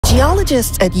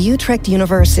Geologists at Utrecht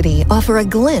University offer a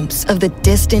glimpse of the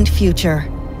distant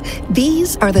future.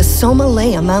 These are the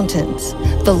Somalaya Mountains,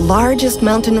 the largest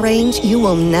mountain range you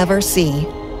will never see.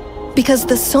 Because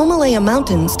the Somalaya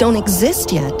Mountains don't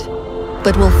exist yet,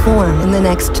 but will form in the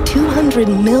next 200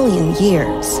 million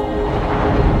years.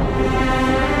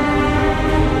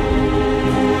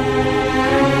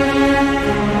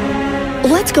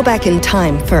 Let's go back in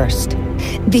time first.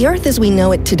 The Earth as we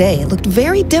know it today looked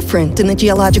very different in the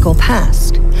geological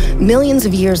past. Millions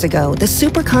of years ago, the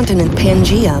supercontinent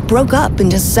Pangaea broke up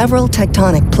into several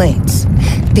tectonic plates.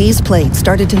 These plates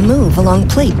started to move along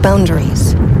plate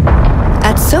boundaries.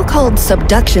 At so-called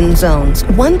subduction zones,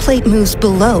 one plate moves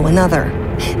below another.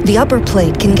 The upper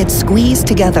plate can get squeezed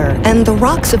together, and the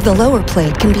rocks of the lower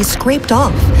plate can be scraped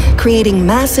off, creating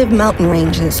massive mountain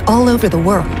ranges all over the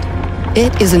world.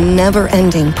 It is a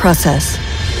never-ending process.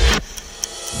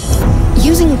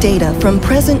 Using data from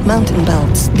present mountain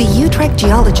belts, the Utrecht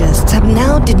geologists have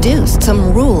now deduced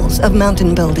some rules of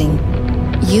mountain building.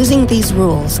 Using these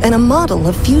rules and a model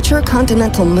of future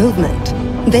continental movement,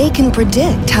 they can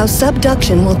predict how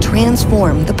subduction will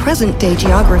transform the present-day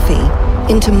geography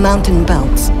into mountain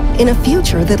belts in a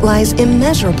future that lies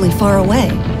immeasurably far away,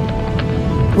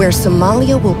 where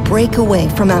Somalia will break away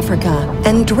from Africa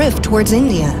and drift towards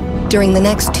India during the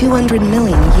next 200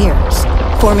 million years,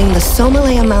 forming the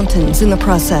Somalaya Mountains in the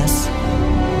process.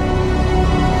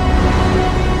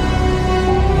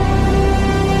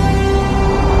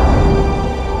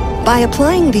 By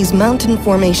applying these mountain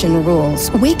formation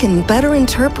rules, we can better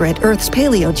interpret Earth's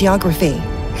paleogeography.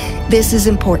 This is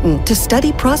important to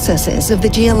study processes of the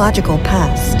geological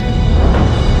past.